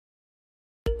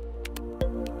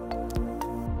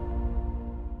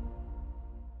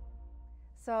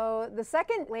So the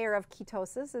second layer of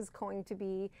ketosis is going to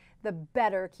be the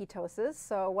better ketosis.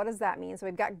 So what does that mean? So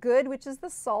we've got good, which is the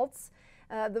salts.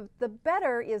 The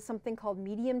better is something called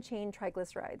medium chain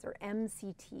triglycerides, or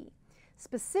MCT.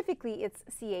 Specifically, it's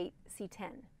C8, C10.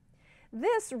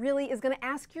 This really is going to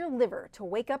ask your liver to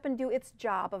wake up and do its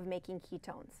job of making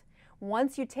ketones.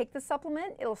 Once you take the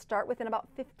supplement, it'll start within about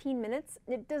 15 minutes.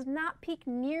 It does not peak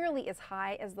nearly as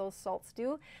high as those salts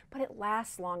do, but it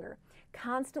lasts longer,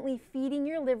 constantly feeding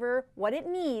your liver what it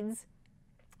needs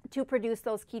to produce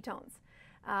those ketones.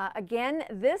 Again,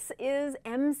 this is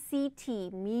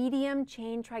MCT, medium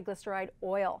chain triglyceride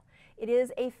oil. It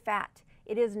is a fat.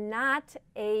 It is not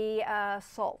a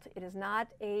salt. It is not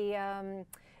a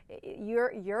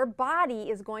your body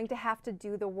is going to have to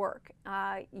do the work.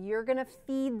 You're going to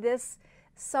feed this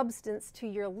substance to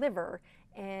your liver,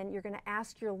 and you're going to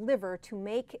ask your liver to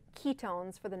make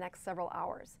ketones for the next several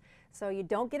hours. So you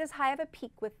don't get as high of a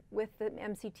peak with the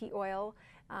MCT oil,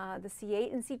 the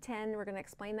C8 and C10. We're going to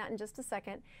explain that in just a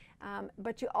second.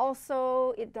 But you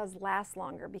also, it does last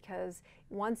longer, because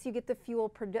once you get the fuel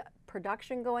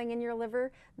production going in your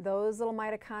liver, those little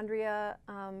mitochondria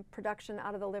production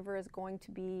out of the liver is going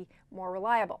to be more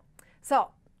reliable. So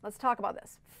let's talk about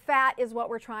this. Fat is what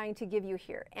we're trying to give you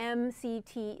here.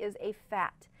 MCT is a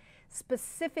fat.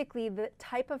 Specifically, the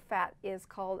type of fat is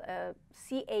called a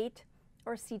C8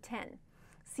 or C10.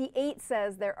 C8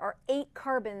 says there are 8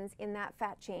 carbons in that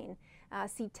fat chain.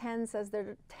 C10 says there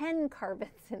are 10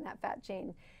 carbons in that fat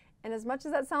chain. And as much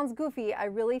as that sounds goofy, I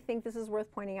really think this is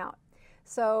worth pointing out.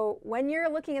 So when you're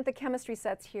looking at the chemistry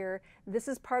sets here, this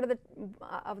is part of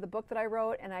the book that I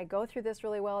wrote, and I go through this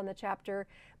really well in the chapter.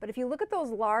 But if you look at those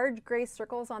large gray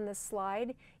circles on this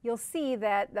slide, you'll see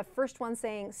that the first one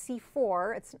saying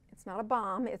C4, it's not a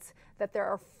bomb, it's that there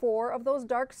are 4 of those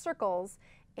dark circles,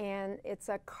 and it's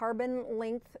a carbon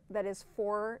length that is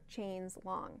 4 chains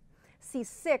long.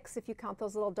 C6, if you count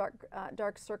those little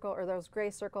dark circle, or those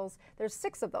gray circles, there's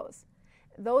 6 of those.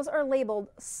 Those are labeled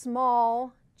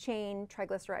small chain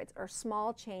triglycerides, or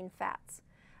small chain fats,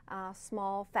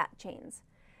 small fat chains.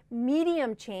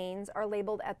 Medium chains are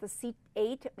labeled at the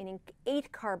C8, meaning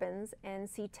 8 carbons, and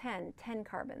C10, 10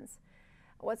 carbons.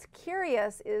 What's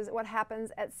curious is what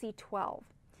happens at C12.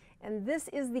 And this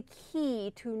is the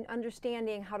key to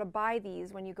understanding how to buy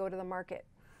these when you go to the market.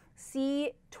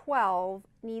 C12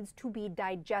 needs to be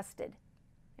digested.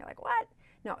 You're like, what?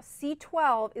 No,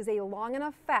 C12 is a long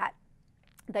enough fat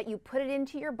that you put it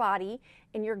into your body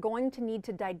and you're going to need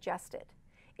to digest it.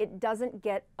 It doesn't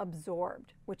get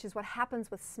absorbed, which is what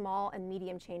happens with small and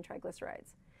medium chain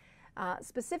triglycerides.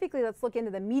 Specifically, let's look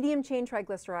into the medium chain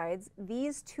triglycerides.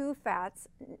 These 2 fats,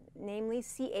 namely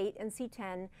C8 and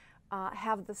C10,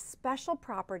 have the special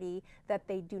property that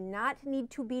they do not need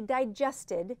to be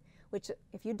digested, which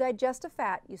if you digest a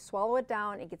fat, you swallow it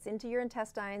down, it gets into your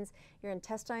intestines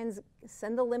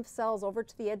send the lymph cells over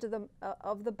to the edge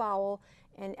of the bowel,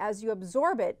 and as you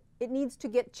absorb it, it needs to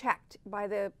get checked by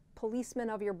the policeman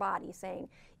of your body saying,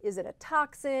 is it a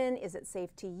toxin, is it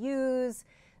safe to use?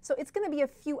 So it's going to be a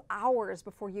few hours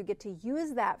before you get to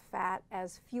use that fat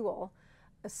as fuel,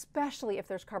 especially if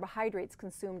there's carbohydrates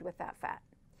consumed with that fat.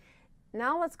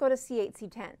 Now let's go to C8,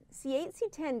 C10. C8,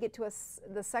 C10 get to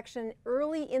the section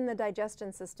early in the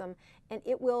digestion system, and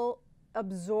it will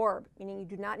absorb, meaning you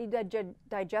do not need to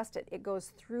digest it. It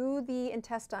goes through the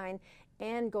intestine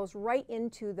and goes right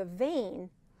into the vein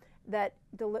that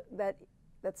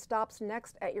stops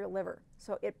next at your liver.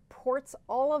 So it ports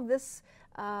all of this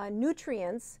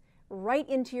nutrients right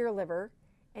into your liver,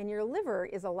 and your liver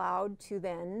is allowed to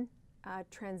then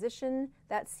transition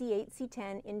that C8,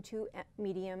 C10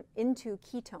 into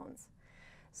ketones.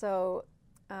 So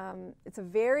it's a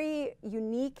very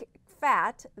unique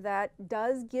fat that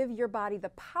does give your body the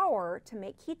power to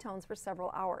make ketones for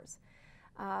several hours.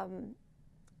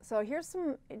 So here's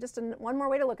one more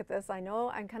way to look at this. I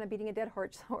know I'm kind of beating a dead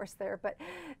horse there, but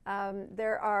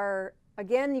there are,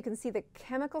 again, you can see the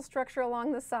chemical structure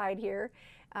along the side here,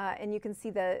 and you can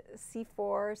see the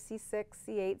C4, C6,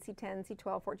 C8, C10,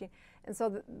 C12, 14. And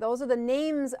so those are the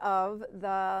names of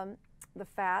the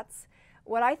fats.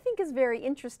 What I think is very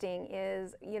interesting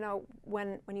is, you know,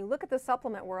 when you look at the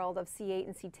supplement world of C8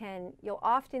 and C10, you'll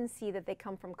often see that they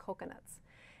come from coconuts.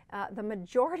 The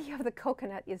majority of the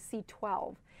coconut is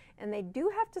C12, and they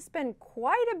do have to spend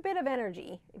quite a bit of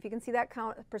energy, if you can see that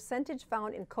percentage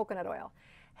found in coconut oil.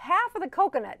 Half of the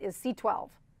coconut is C12.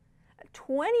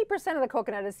 20% of the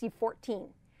coconut is C14.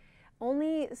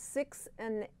 Only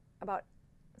about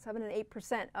 7 and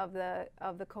 8% of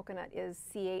the coconut is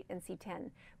C8 and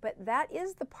C10. But that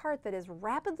is the part that is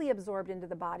rapidly absorbed into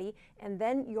the body, and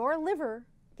then your liver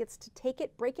gets to take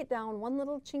it, break it down one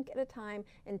little chink at a time,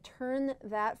 and turn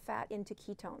that fat into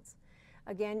ketones.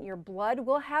 Again, your blood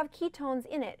will have ketones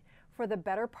in it for the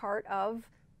better part of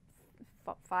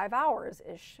 5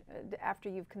 hours-ish after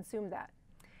you've consumed that.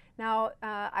 Now,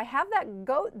 I have that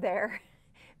goat there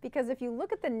because if you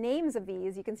look at the names of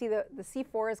these, you can see the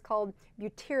C4 is called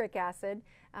butyric acid.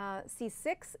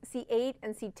 C6, C8,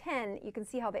 and C10, you can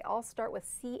see how they all start with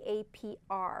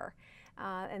CAPR.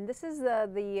 And this is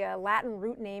the Latin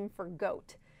root name for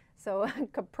goat. So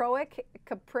caproic,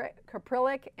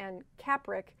 caprylic, and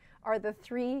capric are the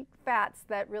 3 fats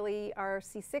that really are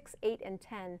C6, 8, and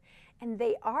 10. And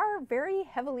they are very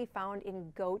heavily found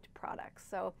in goat products.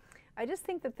 So I just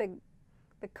think that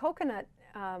the coconut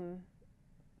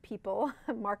people,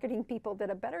 marketing people, did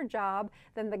a better job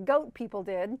than the goat people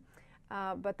did.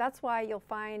 But that's why you'll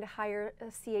find higher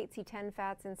C8, C10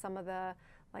 fats in some of the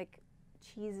like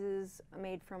cheeses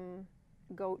made from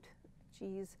goat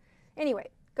cheese. Anyway,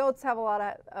 goats have a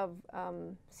lot of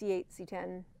C8,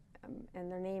 C10,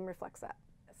 and their name reflects that.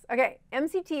 Okay,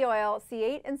 MCT oil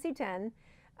C8 and C10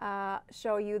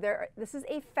 show you this is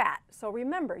a fat. So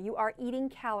remember, you are eating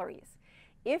calories.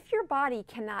 If your body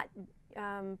cannot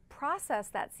process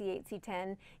that C8,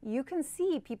 C10, you can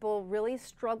see people really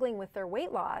struggling with their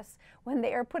weight loss when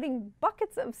they are putting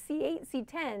buckets of C8,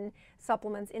 C10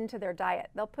 supplements into their diet.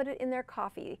 They'll put it in their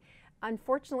coffee.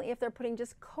 Unfortunately, if they're putting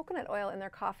just coconut oil in their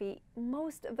coffee,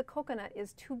 most of the coconut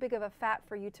is too big of a fat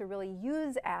for you to really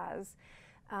use as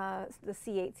the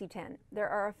C8, C10. There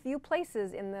are a few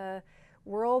places in the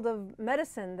world of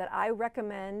medicine that I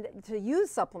recommend to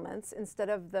use supplements instead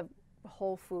of the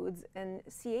whole foods, and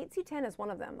C8, C10 is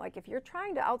one of them. Like if you're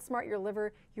trying to outsmart your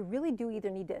liver, you really do either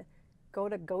need to go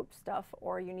to goat stuff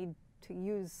or you need to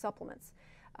use supplements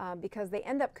because they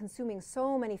end up consuming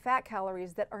so many fat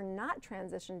calories that are not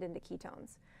transitioned into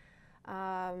ketones.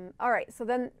 All right, so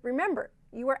then remember,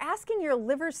 you are asking your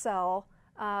liver cell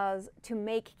to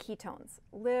make ketones.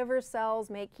 Liver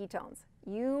cells make ketones.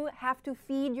 You have to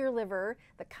feed your liver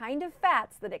the kind of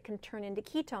fats that it can turn into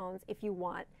ketones if you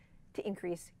want to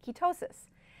increase ketosis.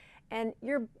 And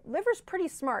your liver's pretty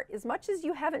smart. As much as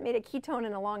you haven't made a ketone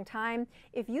in a long time,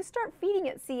 if you start feeding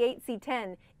it C8,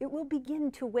 C10, it will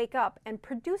begin to wake up and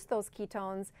produce those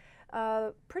ketones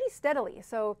pretty steadily.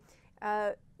 So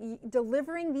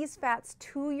delivering these fats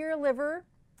to your liver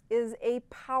is a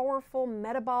powerful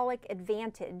metabolic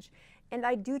advantage, and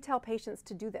I do tell patients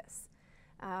to do this.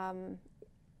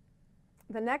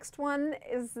 The next one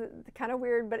is kind of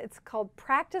weird, but it's called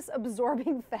practice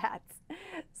absorbing fats.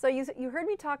 So you heard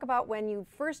me talk about when you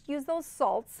first use those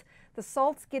salts, the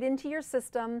salts get into your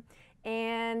system,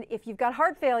 and if you've got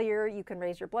heart failure, you can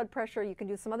raise your blood pressure, you can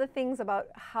do some other things about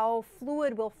how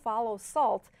fluid will follow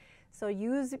salt. So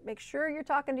make sure you're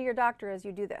talking to your doctor as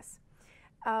you do this.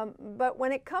 But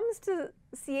when it comes to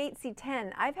C8,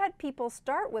 C10, I've had people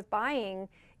start with buying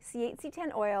C8,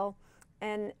 C10 oil,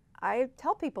 and I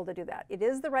tell people to do that. It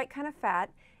is the right kind of fat,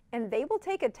 and they will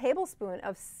take a tablespoon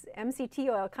of MCT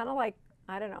oil, kind of like,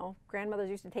 I don't know,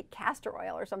 grandmothers used to take castor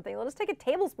oil or something. They'll just take a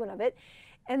tablespoon of it,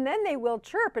 and then they will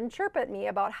chirp at me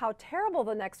about how terrible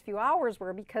the next few hours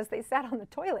were because they sat on the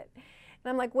toilet. And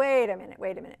I'm like, wait a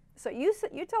minute. So you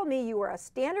told me you were a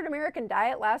standard American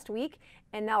diet last week,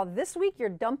 and now this week you're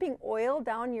dumping oil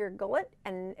down your gullet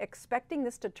and expecting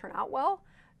this to turn out well?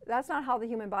 That's not how the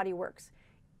human body works.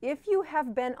 If you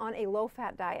have been on a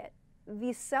low-fat diet,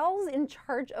 the cells in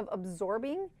charge of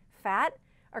absorbing fat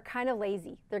are kind of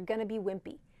lazy. They're going to be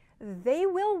wimpy. They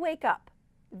will wake up.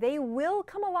 They will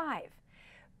come alive,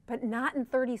 but not in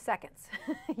 30 seconds.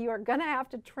 You are going to have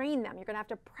to train them. You're going to have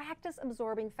to practice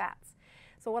absorbing fats.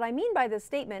 So what I mean by this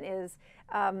statement is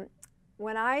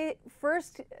when I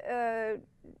first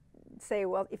say,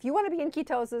 well, if you want to be in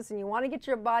ketosis and you want to get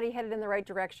your body headed in the right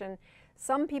direction,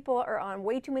 some people are on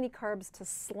way too many carbs to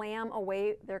slam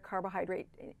away their carbohydrate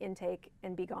intake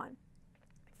and be gone.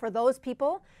 For those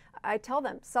people, I tell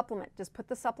them, supplement. Just put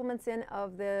the supplements in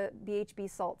of the BHB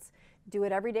salts. Do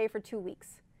it every day for 2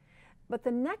 weeks. But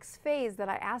the next phase that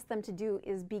I ask them to do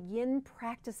is begin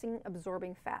practicing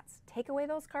absorbing fats. Take away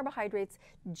those carbohydrates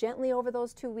gently over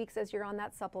those 2 weeks as you're on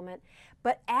that supplement,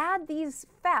 but add these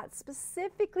fats,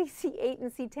 specifically C8 and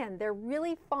C10. They're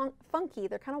really funky.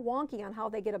 They're kind of wonky on how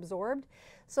they get absorbed.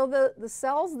 So the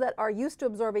cells that are used to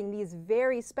absorbing these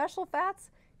very special fats,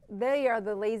 they are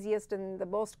the laziest and the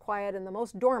most quiet and the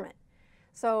most dormant.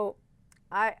 So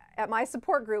at my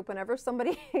support group, whenever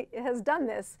somebody has done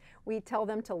this, we tell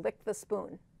them to lick the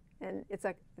spoon. And it's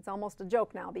almost a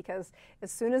joke now, because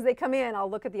as soon as they come in, I'll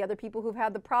look at the other people who've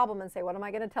had the problem and say, what am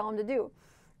I going to tell them to do?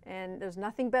 And there's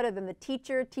nothing better than the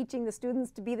teacher teaching the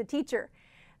students to be the teacher.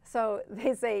 So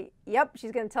they say, yep,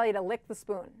 she's going to tell you to lick the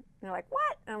spoon. And they're like,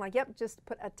 what? And I'm like, yep, just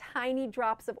put a tiny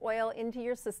drops of oil into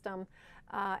your system.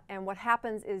 And what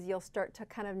happens is you'll start to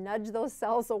kind of nudge those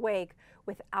cells awake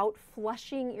without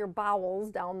flushing your bowels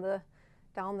down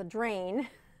the drain.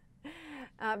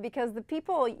 Because the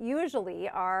people usually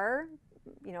are,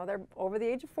 you know, they're over the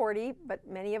age of 40, but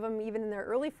many of them even in their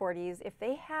early 40s, if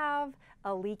they have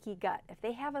a leaky gut, if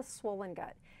they have a swollen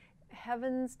gut,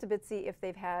 heavens to Bitsy if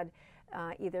they've had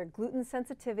either gluten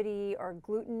sensitivity or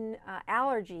gluten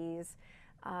allergies,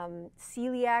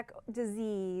 celiac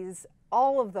disease,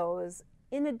 all of those,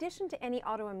 in addition to any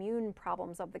autoimmune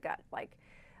problems of the gut, like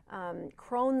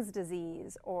Crohn's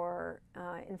disease or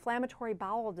inflammatory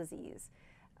bowel disease.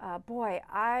 Boy,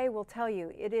 I will tell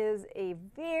you, it is a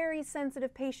very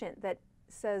sensitive patient that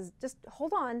says, just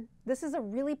hold on, this is a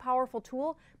really powerful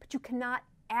tool, but you cannot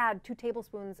add 2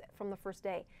 tablespoons from the first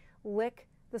day. Lick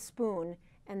the spoon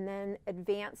and then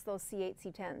advance those C8,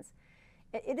 C10s.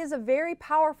 It is a very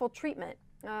powerful treatment,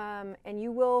 and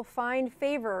you will find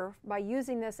favor by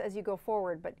using this as you go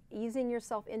forward, but easing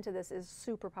yourself into this is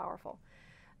super powerful.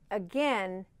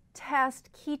 Again, test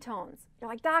ketones. You're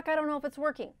like, Doc, I don't know if it's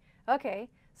working. Okay,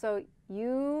 so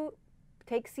you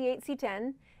take C8,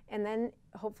 C10, and then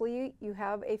hopefully you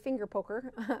have a finger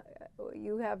poker.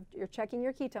 You're checking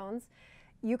your ketones.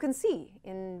 You can see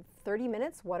in 30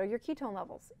 minutes, what are your ketone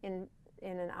levels? In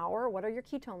an hour, what are your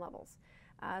ketone levels?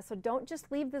 So don't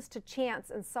just leave this to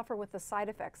chance and suffer with the side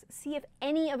effects. See if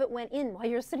any of it went in while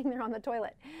you're sitting there on the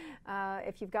toilet.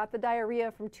 If you've got the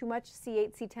diarrhea from too much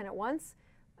C8, C10 at once,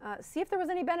 see if there was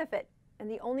any benefit. And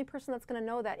the only person that's going to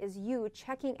know that is you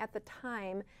checking at the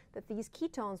time that these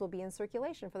ketones will be in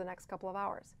circulation for the next couple of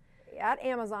hours. At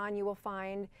Amazon, you will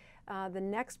find the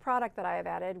next product that I have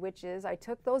added, which is I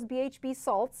took those BHB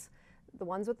salts, the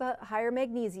ones with the higher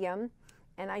magnesium,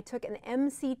 and I took an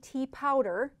MCT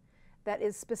powder that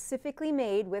is specifically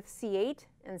made with C8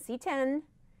 and C10,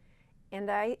 and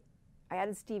I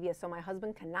added stevia, so my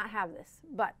husband cannot have this,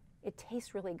 but it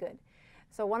tastes really good.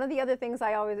 So one of the other things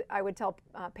I would tell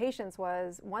patients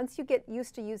was, once you get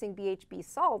used to using BHB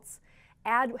salts,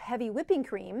 add heavy whipping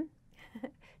cream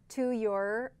to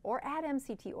your, or add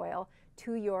MCT oil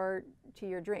to your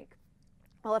drink.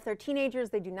 Well, if they're teenagers,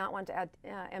 they do not want to add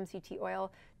MCT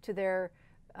oil to their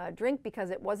drink because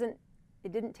it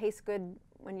didn't taste good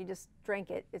when you just drank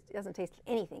it. It doesn't taste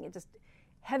anything. It just,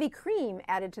 heavy cream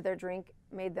added to their drink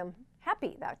made them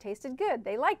happy. That tasted good.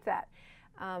 They liked that.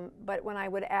 But when I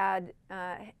would add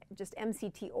just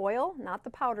MCT oil, not the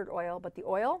powdered oil, but the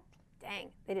oil, dang,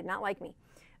 they did not like me.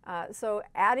 So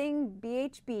adding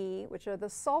BHB, which are the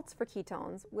salts for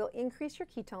ketones, will increase your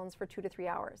ketones for 2 to 3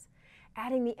 hours.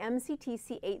 Adding the MCT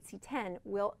C8, C10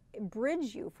 will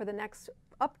bridge you for the next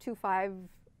up to 5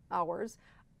 hours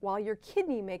while your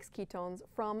kidney makes ketones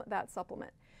from that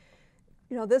supplement.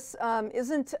 You know, this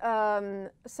isn't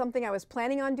something I was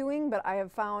planning on doing, but I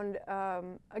have found,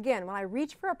 again, when I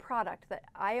reach for a product that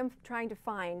I am trying to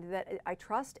find that I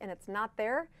trust and it's not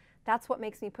there, that's what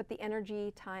makes me put the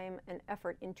energy, time, and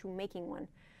effort into making one.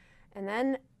 And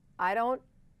then I don't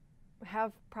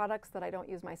have products that I don't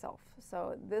use myself.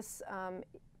 So this,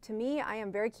 to me, I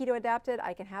am very keto adapted.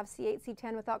 I can have C8,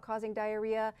 C10 without causing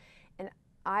diarrhea. And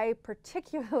I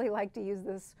particularly like to use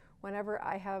this whenever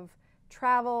I have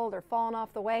traveled or fallen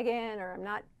off the wagon, or I'm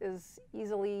not as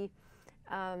easily,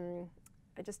 I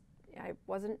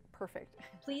wasn't perfect.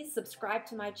 Please subscribe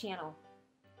to my channel.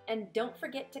 And don't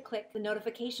forget to click the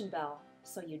notification bell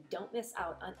so you don't miss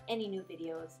out on any new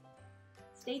videos.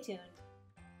 Stay tuned.